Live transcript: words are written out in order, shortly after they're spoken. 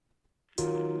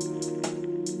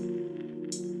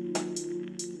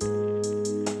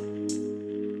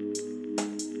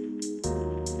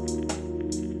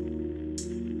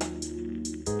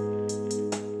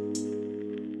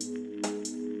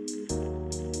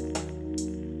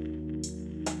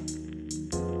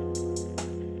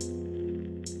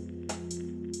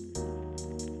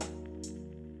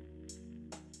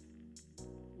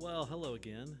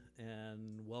again,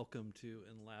 and welcome to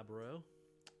Enlabro.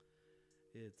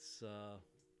 It's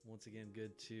once again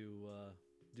good to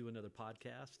do another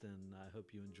podcast, and I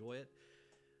hope you enjoy it.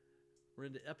 We're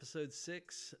into episode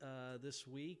 6 this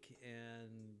week, and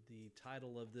the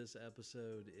title of this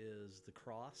episode is The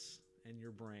Cross and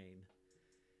Your Brain.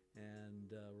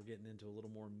 And we're getting into a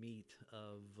little more meat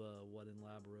of what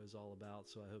Enlabro is all about,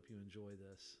 so I hope you enjoy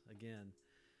this. Again,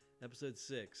 episode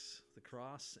 6, The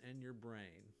Cross and Your Brain.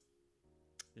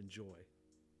 Enjoy.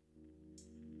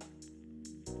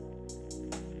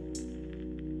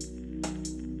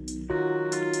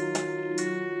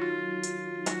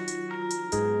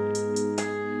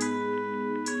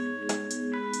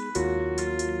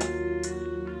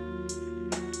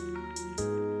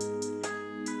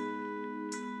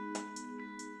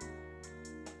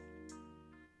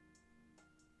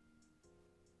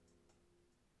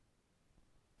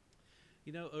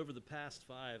 You know, over the past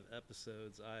 5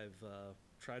 episodes, I've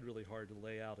tried really hard to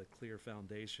lay out a clear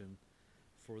foundation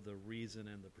for the reason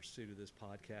and the pursuit of this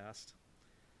podcast.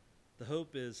 The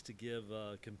hope is to give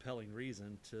a compelling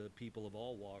reason to people of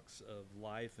all walks of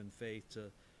life and faith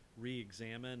to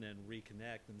re-examine and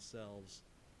reconnect themselves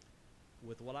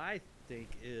with what I think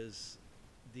is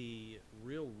the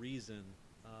real reason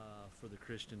for the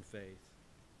Christian faith.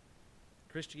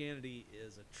 Christianity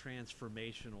is a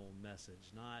transformational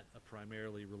message, not a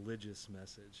primarily religious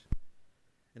message.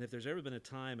 And if there's ever been a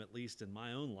time, at least in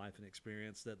my own life and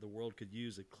experience, that the world could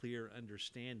use a clear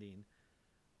understanding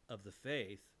of the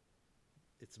faith,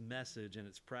 its message and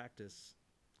its practice,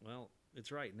 well,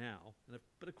 it's right now.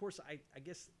 But of course, I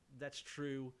guess that's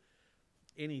true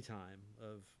any time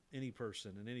of any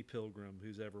person and any pilgrim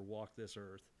who's ever walked this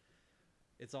earth.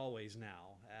 It's always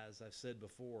now. As I've said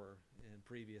before in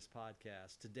previous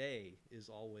podcasts, today is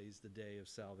always the day of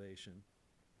salvation.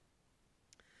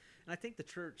 And I think the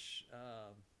church,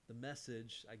 the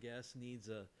message, I guess, needs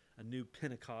a new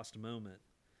Pentecost moment,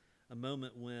 a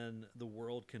moment when the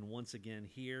world can once again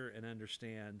hear and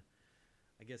understand,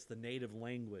 I guess, the native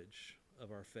language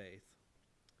of our faith.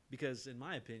 Because in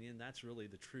my opinion, that's really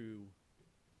the true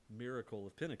miracle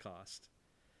of Pentecost.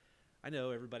 I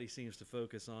know everybody seems to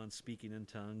focus on speaking in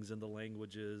tongues and the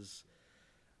languages,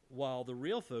 while the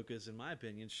real focus, in my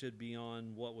opinion, should be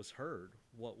on what was heard,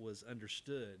 what was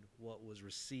understood, what was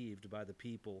received by the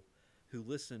people who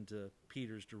listened to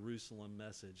Peter's Jerusalem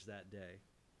message that day.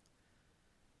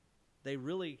 They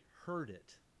really heard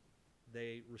it.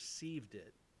 They received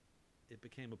it. It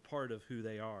became a part of who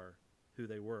they are, who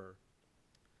they were.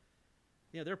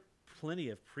 You know, there are plenty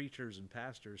of preachers and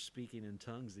pastors speaking in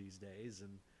tongues these days,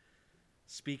 and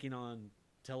speaking on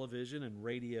television and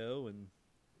radio, and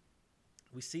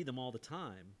we see them all the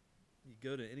time. You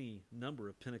go to any number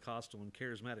of Pentecostal and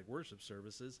charismatic worship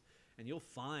services, and you'll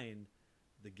find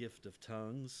the gift of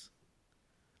tongues.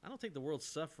 I don't think the world's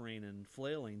suffering and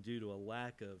flailing due to a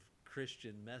lack of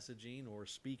Christian messaging or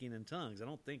speaking in tongues. I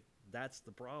don't think that's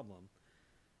the problem.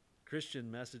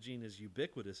 Christian messaging is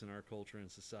ubiquitous in our culture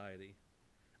and society.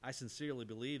 I sincerely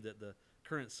believe that the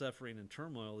current suffering and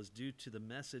turmoil is due to the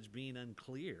message being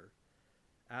unclear,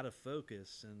 out of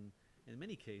focus, and in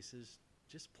many cases,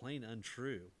 just plain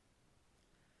untrue.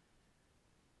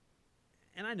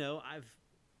 And I know I've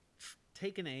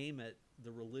taken aim at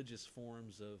the religious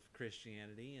forms of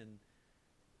Christianity, and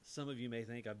some of you may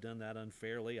think I've done that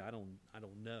unfairly. I don't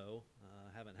know.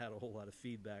 I haven't had a whole lot of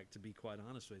feedback, to be quite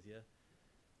honest with you.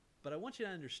 But I want you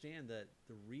to understand that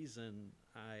the reason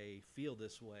I feel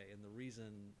this way and the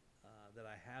reason that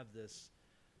I have this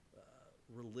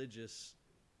religious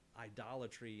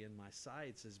idolatry in my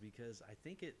sights is because I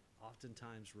think it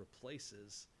oftentimes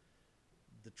replaces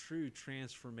the true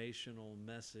transformational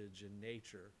message and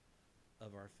nature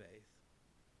of our faith.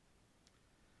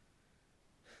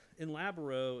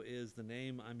 Enlabro is the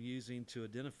name I'm using to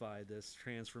identify this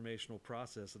transformational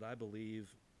process that I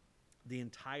believe the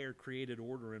entire created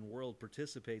order and world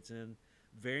participates in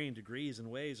varying degrees and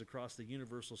ways across the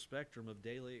universal spectrum of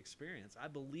daily experience. I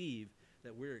believe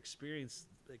that we're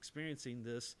experiencing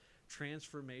this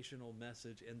transformational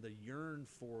message and the yearn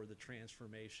for the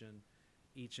transformation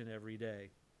each and every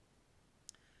day.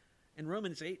 And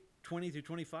Romans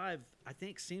 8:20-25, I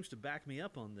think, seems to back me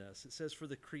up on this. It says, "For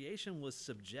the creation was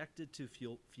subjected to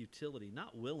futility,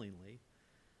 not willingly,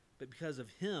 but because of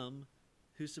him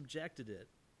who subjected it,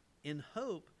 in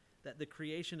hope that the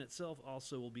creation itself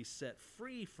also will be set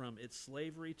free from its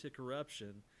slavery to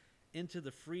corruption into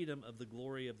the freedom of the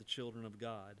glory of the children of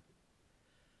God.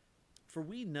 For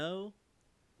we know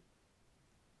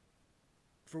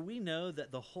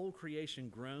that the whole creation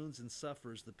groans and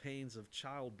suffers the pains of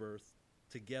childbirth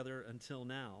together until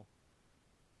now.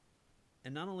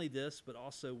 And not only this, but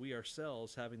also we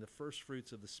ourselves, having the first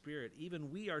fruits of the Spirit, even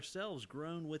we ourselves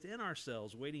groan within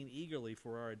ourselves, waiting eagerly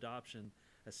for our adoption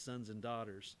as sons and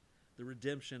daughters, the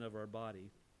redemption of our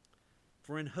body.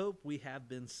 For in hope we have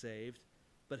been saved,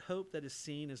 but hope that is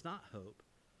seen is not hope.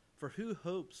 For who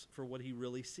hopes for what he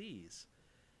really sees?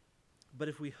 But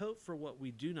if we hope for what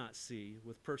we do not see,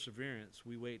 with perseverance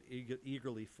we wait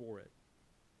eagerly for it.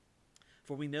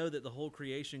 For we know that the whole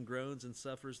creation groans and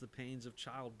suffers the pains of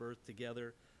childbirth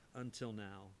together until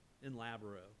now, in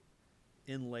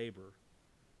labor.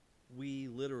 We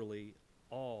literally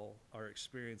all are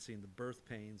experiencing the birth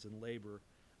pains and labor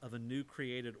of a new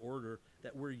created order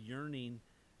that we're yearning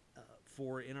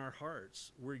for in our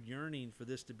hearts. We're yearning for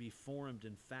this to be formed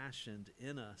and fashioned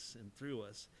in us and through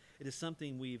us. It is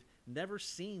something we've never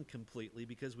seen completely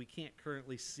because we can't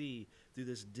currently see through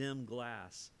this dim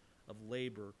glass of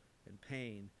labor and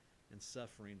pain and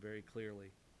suffering very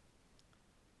clearly.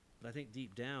 But I think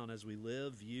deep down, as we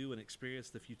live, view, and experience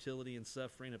the futility and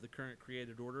suffering of the current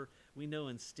created order, we know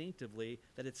instinctively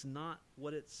that it's not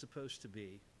what it's supposed to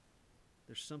be.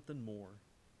 There's something more.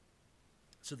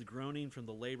 So the groaning from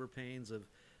the labor pains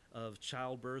of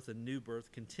childbirth and new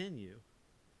birth continue.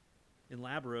 In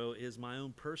Labro is my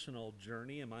own personal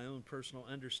journey and my own personal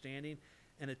understanding,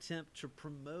 an attempt to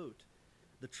promote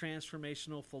the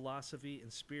transformational philosophy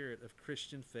and spirit of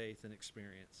Christian faith and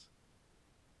experience.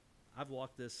 I've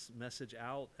walked this message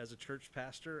out as a church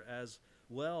pastor as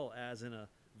well as in a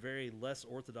very less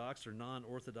orthodox or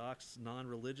non-orthodox,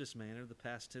 non-religious manner the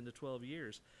past 10 to 12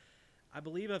 years. I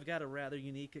believe I've got a rather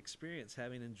unique experience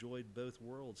having enjoyed both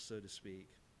worlds, so to speak.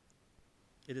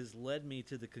 It has led me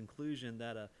to the conclusion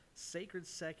that a sacred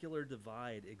secular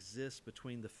divide exists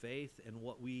between the faith and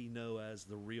what we know as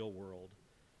the real world.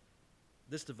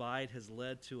 This divide has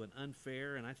led to an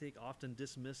unfair and I think often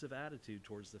dismissive attitude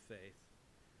towards the faith.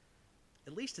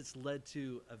 At least it's led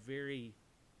to a very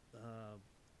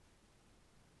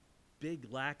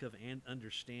big lack of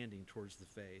understanding towards the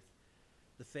faith.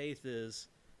 The faith is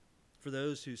for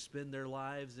those who spend their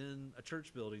lives in a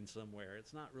church building somewhere.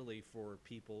 It's not really for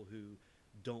people who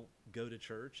don't go to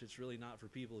church. It's really not for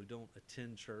people who don't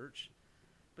attend church.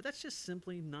 But that's just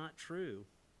simply not true.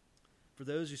 For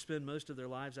those who spend most of their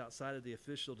lives outside of the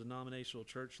official denominational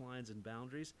church lines and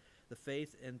boundaries, the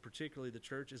faith, and particularly the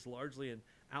church, is largely an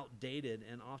outdated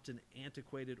and often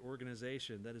antiquated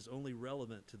organization that is only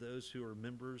relevant to those who are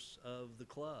members of the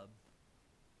club.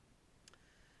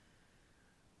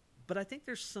 But I think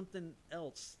there's something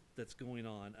else that's going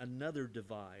on, another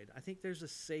divide. I think there's a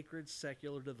sacred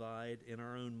secular divide in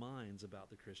our own minds about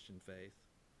the Christian faith,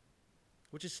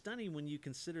 which is stunning when you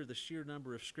consider the sheer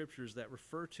number of scriptures that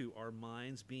refer to our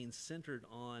minds being centered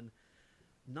on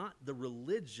not the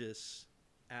religious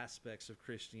aspects of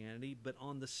Christianity, but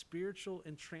on the spiritual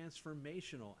and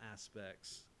transformational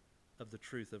aspects of the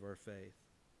truth of our faith.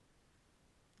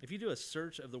 If you do a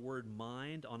search of the word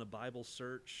mind on a Bible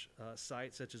search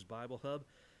site such as Bible Hub,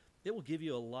 it will give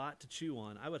you a lot to chew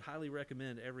on. I would highly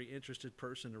recommend every interested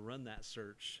person to run that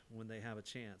search when they have a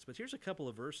chance. But here's a couple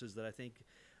of verses that I think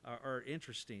are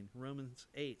interesting. Romans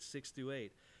 8, 6-8.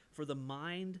 For the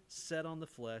mind set on the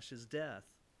flesh is death,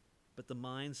 but the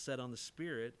mind set on the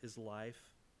spirit is life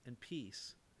and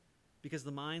peace. Because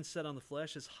the mind set on the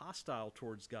flesh is hostile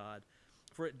towards God,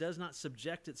 for it does not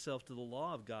subject itself to the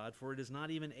law of God, for it is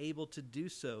not even able to do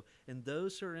so. And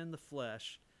those who are in the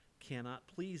flesh cannot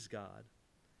please God.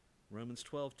 Romans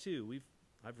 12:2.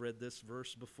 I've read this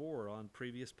verse before on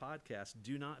previous podcasts.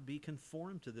 Do not be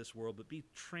conformed to this world, but be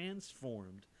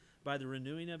transformed by the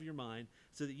renewing of your mind,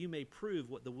 so that you may prove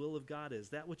what the will of God is,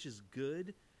 that which is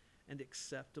good and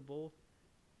acceptable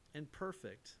and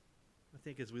perfect. I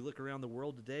think as we look around the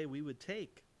world today, we would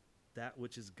take that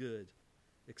which is good,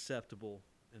 acceptable,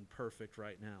 and perfect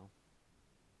right now.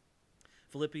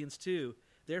 Philippians 2,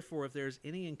 therefore, if there's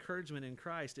any encouragement in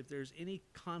Christ, if there's any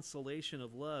consolation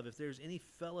of love, if there's any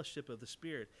fellowship of the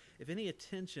Spirit, if any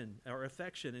attention or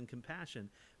affection and compassion,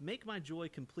 make my joy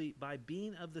complete by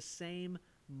being of the same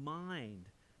mind,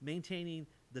 maintaining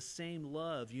the same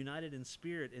love, united in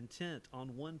spirit, intent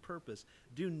on one purpose.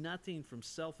 Do nothing from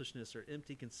selfishness or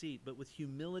empty conceit, but with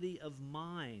humility of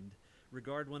mind,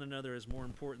 regard one another as more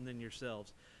important than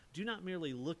yourselves. Do not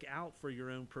merely look out for your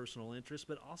own personal interest,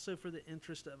 but also for the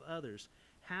interest of others.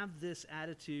 Have this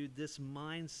attitude, this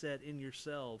mindset in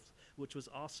yourselves, which was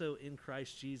also in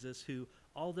Christ Jesus, who,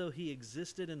 although he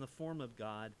existed in the form of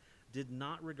God, did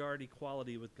not regard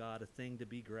equality with God a thing to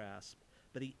be grasped,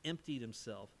 but he emptied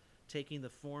himself, taking the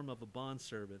form of a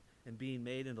bondservant and being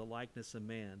made in the likeness of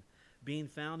man. Being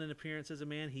found in appearance as a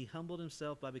man, he humbled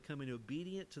himself by becoming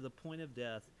obedient to the point of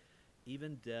death,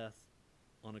 even death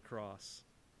on a cross.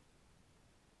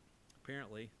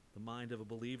 apparently, the mind of a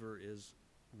believer is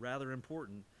rather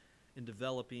important in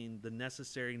developing the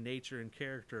necessary nature and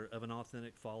character of an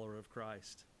authentic follower of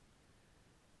Christ.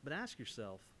 But ask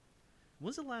yourself,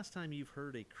 when's the last time you've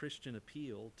heard a Christian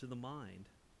appeal to the mind?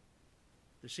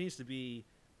 There seems to be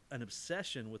an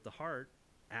obsession with the heart.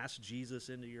 Ask Jesus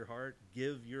into your heart.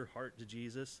 Give your heart to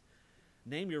Jesus.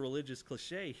 Name your religious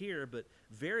cliche here, but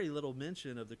very little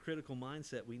mention of the critical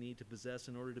mindset we need to possess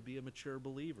in order to be a mature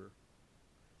believer.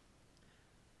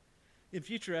 In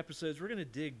future episodes, we're going to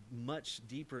dig much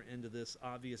deeper into this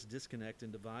obvious disconnect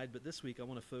and divide, but this week I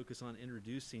want to focus on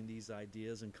introducing these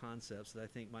ideas and concepts that I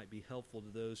think might be helpful to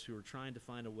those who are trying to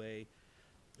find a way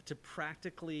to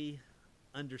practically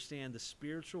understand the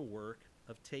spiritual work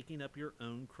of taking up your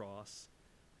own cross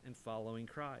and following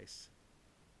Christ.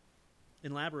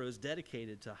 And Labro is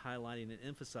dedicated to highlighting and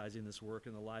emphasizing this work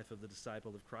in the life of the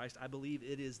disciple of Christ. I believe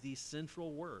it is the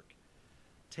central work,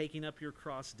 taking up your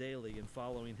cross daily and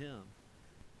following Him.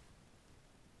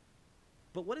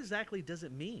 But what exactly does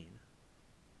it mean?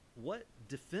 What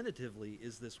definitively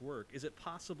is this work? Is it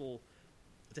possible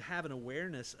to have an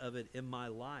awareness of it in my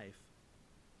life?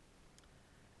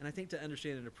 And I think to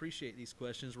understand and appreciate these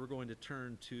questions, we're going to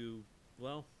turn to,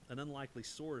 well, an unlikely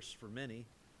source for many,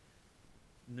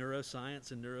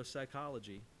 neuroscience and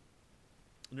neuropsychology.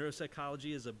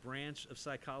 Neuropsychology is a branch of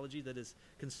psychology that is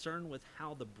concerned with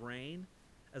how the brain,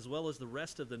 as well as the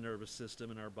rest of the nervous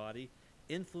system in our body,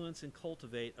 influence and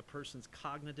cultivate a person's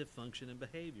cognitive function and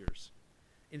behaviors.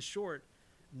 In short,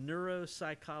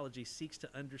 neuropsychology seeks to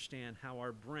understand how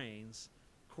our brains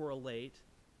correlate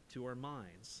to our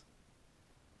minds.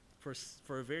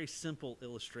 For a very simple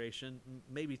illustration,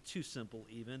 maybe too simple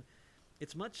even,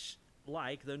 it's much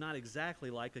like, though not exactly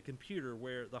like, a computer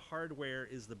where the hardware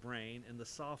is the brain and the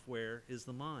software is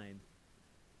the mind.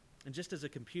 And just as a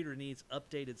computer needs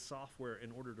updated software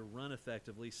in order to run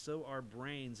effectively, so our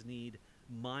brains need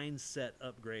mindset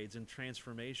upgrades and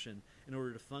transformation in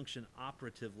order to function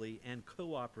operatively and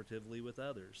cooperatively with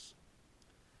others.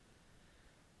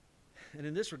 And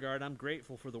in this regard, I'm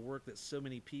grateful for the work that so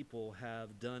many people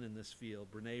have done in this field.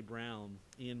 Brene Brown,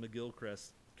 Ian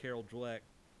McGilchrist, Carol Dweck,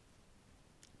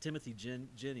 Timothy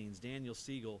Jennings, Daniel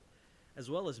Siegel, as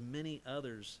well as many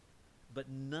others, but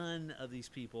none of these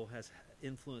people has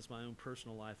influenced my own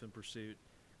personal life and pursuit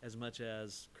as much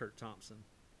as Curt Thompson.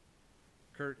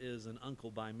 Curt is an uncle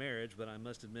by marriage, but I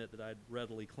must admit that I'd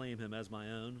readily claim him as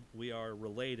my own. We are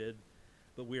related,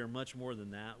 but we are much more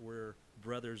than that. We're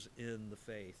brothers in the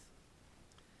faith.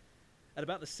 At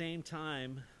about the same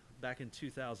time, back in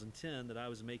 2010, that I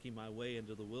was making my way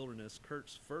into the wilderness,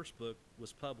 Curt's first book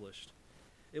was published.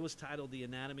 It was titled The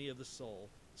Anatomy of the Soul: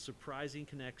 Surprising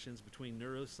Connections Between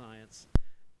Neuroscience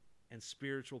and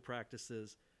Spiritual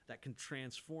Practices That Can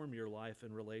Transform Your Life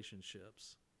and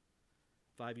Relationships.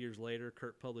 5 years later,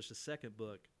 Curt published a second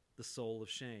book, The Soul of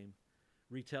Shame,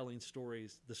 retelling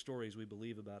the stories we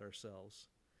believe about ourselves.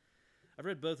 I've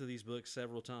read both of these books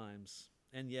several times,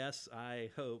 and yes, I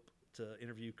hope to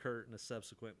interview Curt in a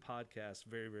subsequent podcast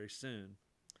very, very soon.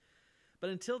 But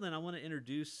until then, I want to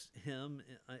introduce him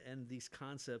and these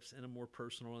concepts in a more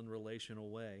personal and relational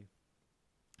way.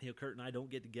 Curt and I don't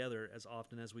get together as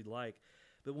often as we'd like,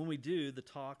 but when we do, the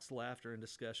talks, laughter, and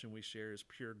discussion we share is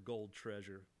pure gold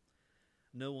treasure.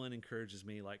 No one encourages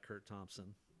me like Curt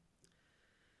Thompson.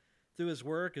 Through his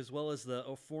work, as well as the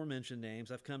aforementioned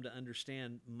names, I've come to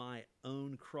understand my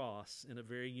own cross in a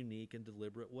very unique and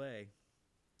deliberate way.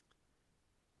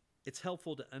 It's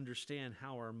helpful to understand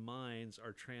how our minds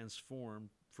are transformed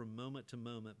from moment to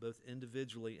moment, both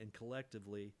individually and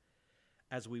collectively,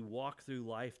 as we walk through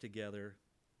life together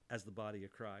as the body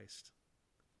of Christ.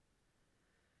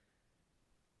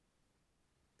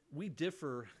 We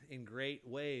differ in great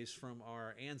ways from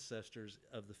our ancestors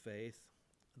of the faith.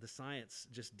 The science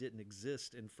just didn't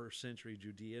exist in first century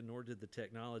Judea, nor did the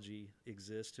technology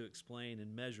exist to explain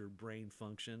and measure brain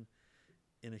function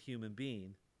in a human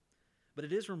being. But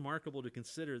it is remarkable to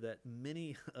consider that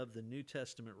many of the New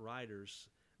Testament writers,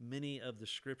 many of the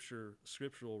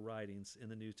scriptural writings in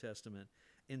the New Testament,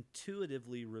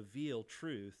 intuitively reveal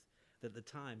truth that at the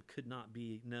time could not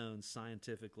be known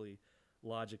scientifically,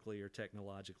 logically, or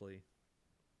technologically.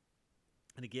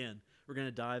 And again, we're going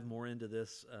to dive more into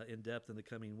this in depth in the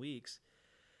coming weeks.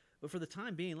 But for the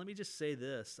time being, let me just say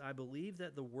this. I believe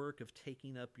that the work of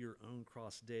taking up your own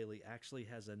cross daily actually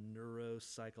has a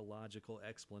neuropsychological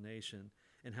explanation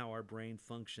in how our brain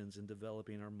functions in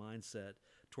developing our mindset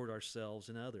toward ourselves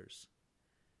and others.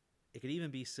 It could even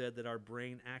be said that our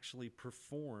brain actually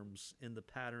performs in the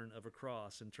pattern of a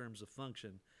cross in terms of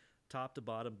function, top to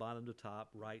bottom, bottom to top,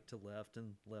 right to left,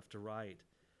 and left to right.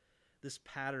 This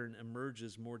pattern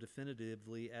emerges more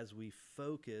definitively as we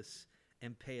focus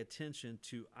and pay attention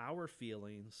to our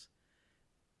feelings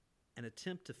and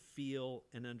attempt to feel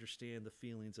and understand the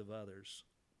feelings of others.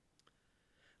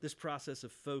 This process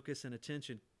of focus and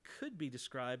attention could be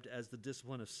described as the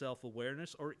discipline of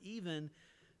self-awareness, or even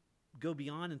go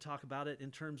beyond and talk about it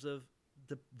in terms of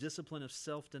the discipline of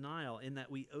self-denial, in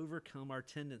that we overcome our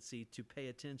tendency to pay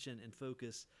attention and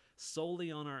focus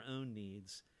solely on our own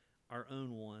needs, our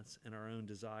own wants, and our own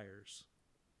desires.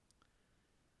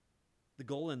 The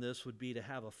goal in this would be to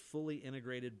have a fully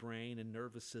integrated brain and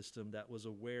nervous system that was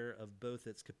aware of both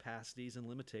its capacities and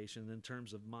limitations in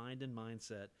terms of mind and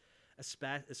mindset,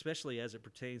 especially as it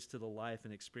pertains to the life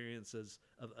and experiences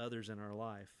of others in our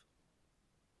life.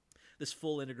 This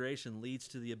full integration leads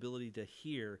to the ability to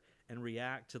hear and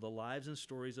react to the lives and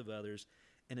stories of others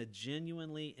in a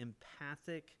genuinely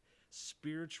empathic,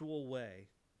 spiritual way.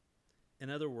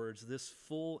 In other words, this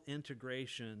full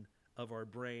integration of our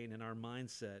brain and our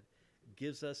mindset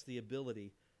gives us the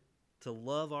ability to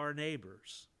love our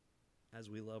neighbors as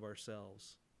we love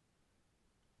ourselves.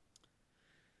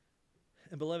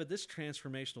 And beloved, this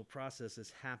transformational process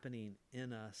is happening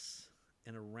in us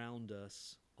and around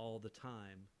us all the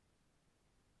time.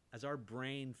 As our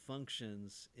brain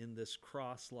functions in this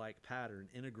cross-like pattern,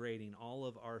 integrating all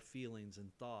of our feelings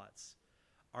and thoughts,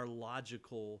 our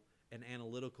logical and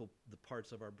analytical the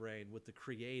parts of our brain with the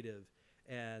creative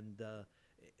and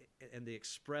the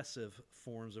expressive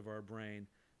forms of our brain,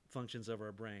 functions of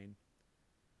our brain,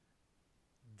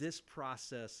 this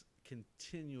process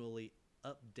continually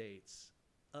updates,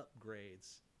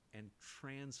 upgrades, and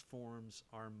transforms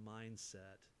our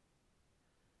mindset.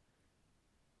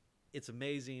 It's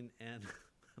amazing and,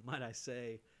 might I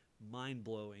say,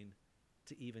 mind-blowing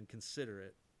to even consider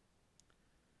it.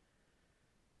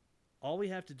 All we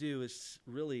have to do is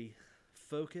really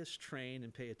focus, train,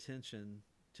 and pay attention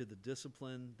to the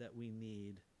discipline that we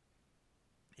need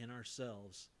in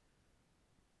ourselves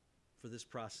for this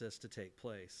process to take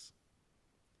place.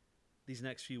 These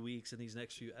next few weeks and these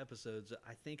next few episodes,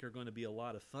 I think, are going to be a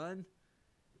lot of fun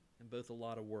and both a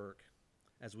lot of work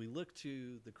as we look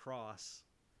to the cross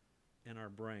in our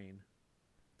brain,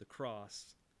 the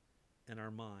cross in our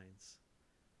minds.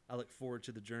 I look forward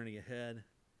to the journey ahead.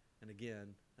 And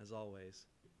again, as always,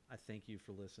 I thank you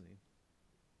for listening.